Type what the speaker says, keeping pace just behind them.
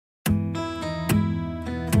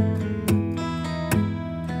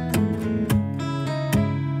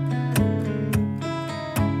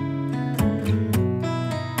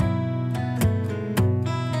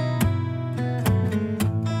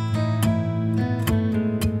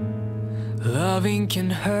Loving can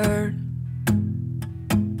hurt.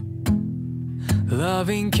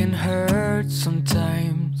 Loving can hurt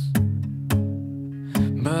sometimes,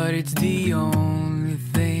 but it's the only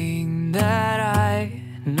thing that I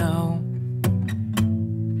know.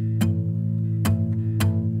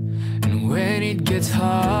 And when it gets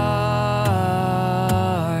hard,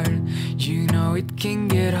 you know it can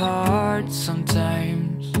get hard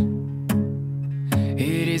sometimes.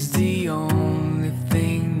 It is the only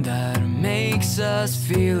thing that makes us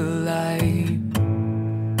feel alive.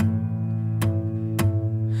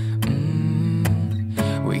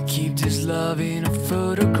 We keep this love in a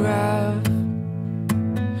photograph.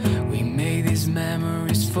 We make these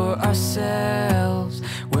memories for ourselves,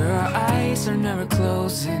 where our eyes are never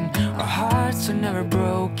closing, our hearts are never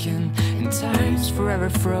broken, and time's forever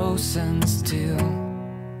frozen still.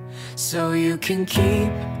 So you can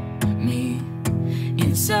keep me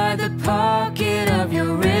inside the pocket of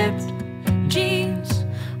your ripped jeans,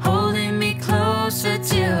 holding me closer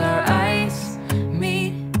till our eyes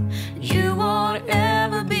meet. You won't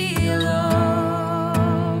ever be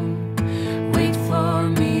alone. Wait for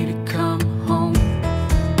me to come home.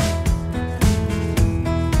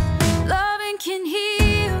 Loving can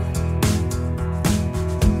heal.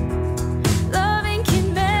 Loving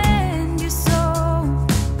can mend your soul.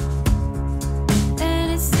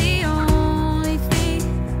 And it's the only thing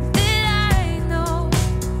that I know.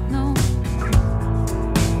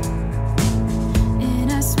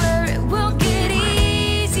 And I swear it will get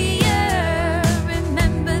easier.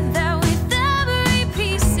 Remember that with every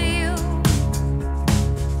piece of you,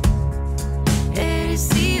 it is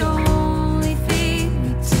the only thing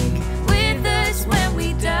we take with us when we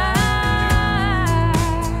die.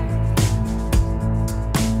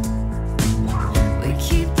 We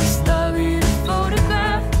keep this love in a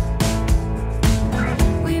photograph.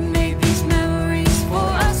 We make these memories for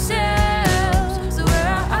ourselves, where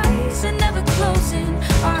our eyes are never closing,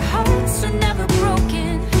 our hearts are never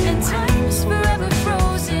broken, and time's forever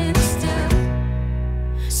frozen still.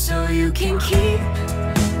 So you can keep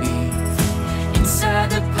me inside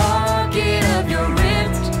the pocket of your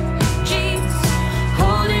ripped jeans,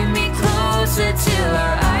 holding me closer till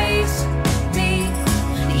our eyes meet.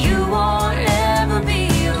 You won't ever be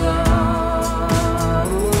alone.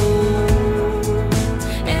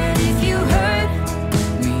 And if you hurt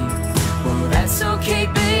me, well, that's okay,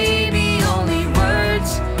 baby. Only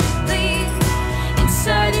words bleed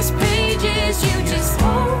inside these pages. You just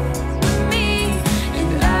hold me,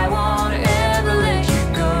 and I won't ever let you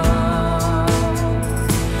go.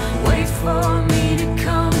 Wait for me to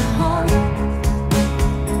come home.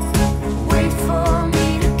 Wait for me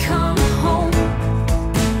to come home.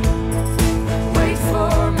 Wait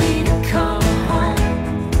for me to come home.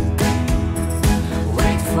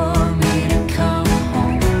 Wait for me to come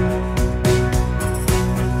home.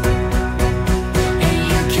 And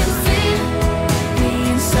you can fit me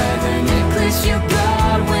inside the necklace you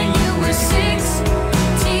got when you were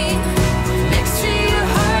 16, next to your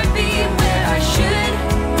heartbeat where I should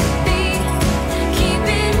be. Keep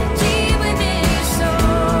it deep within your soul.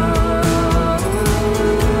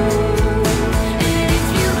 And if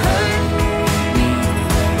you hurt me,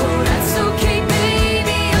 oh, that's okay,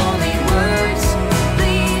 baby. Only words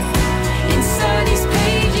bleed inside these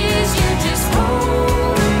pages. You just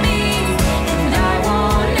hold me, and I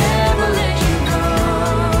won't ever let you go.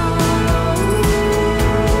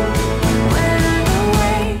 When I'm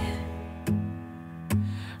away,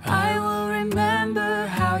 I will remember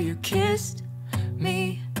how you kissed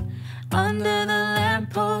me under the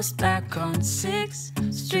lamppost back on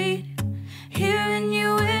 6th Street, hearing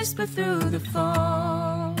you whisper through the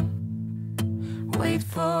phone. Wait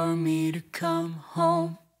for me to come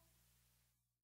home.